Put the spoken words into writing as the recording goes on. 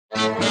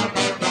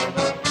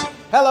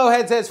Hello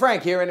headsets,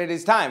 Frank here, and it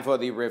is time for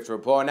the Rift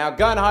Report. Now,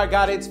 Gunheart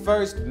got its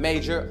first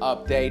major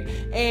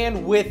update,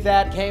 and with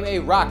that came a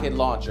rocket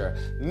launcher,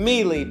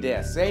 melee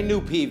discs, a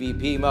new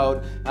PvP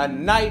mode, a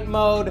night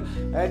mode,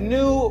 a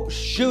new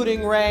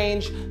shooting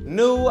range,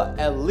 new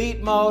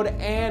elite mode,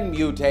 and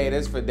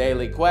mutators for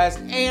daily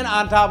quests, and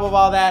on top of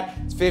all that,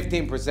 it's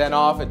 15%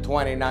 off at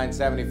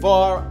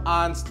 $29.74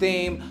 on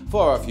Steam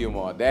for a few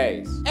more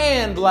days.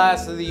 And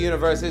Blast of the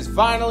Universe is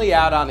finally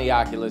out on the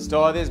Oculus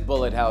Store. This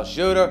bullet hell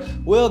shooter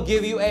will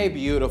give you a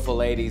beautiful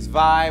 80s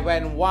vibe,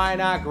 and why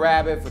not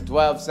grab it for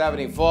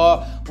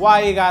 $12.74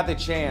 while you got the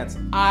chance?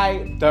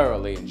 I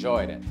thoroughly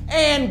enjoyed it.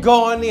 And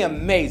Gorn, the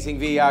amazing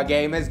VR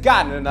game, has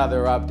gotten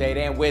another update,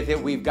 and with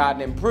it we've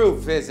gotten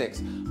improved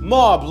physics,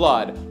 more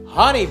blood,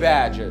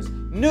 Honeybadgers,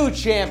 new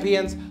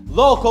champions,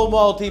 local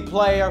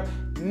multiplayer,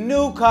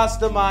 new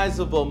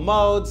customizable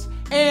modes,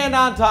 and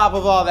on top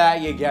of all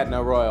that, you're getting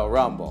a Royal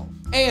Rumble.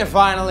 And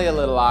finally, a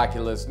little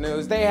Oculus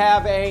news. They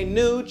have a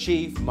new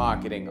Chief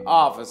Marketing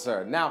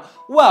Officer. Now,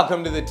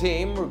 welcome to the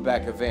team,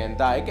 Rebecca Van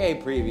Dyke, a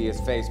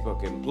previous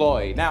Facebook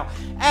employee. Now,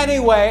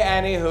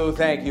 anywho,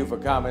 thank you for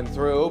coming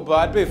through,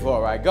 but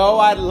before I go,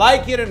 I'd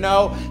like you to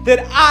know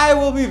that I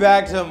will be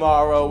back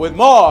tomorrow with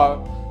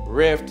more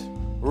Rift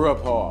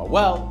Report.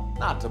 Well,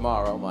 not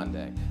tomorrow,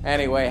 Monday.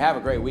 Anyway, have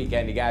a great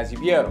weekend, you guys.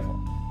 You're beautiful.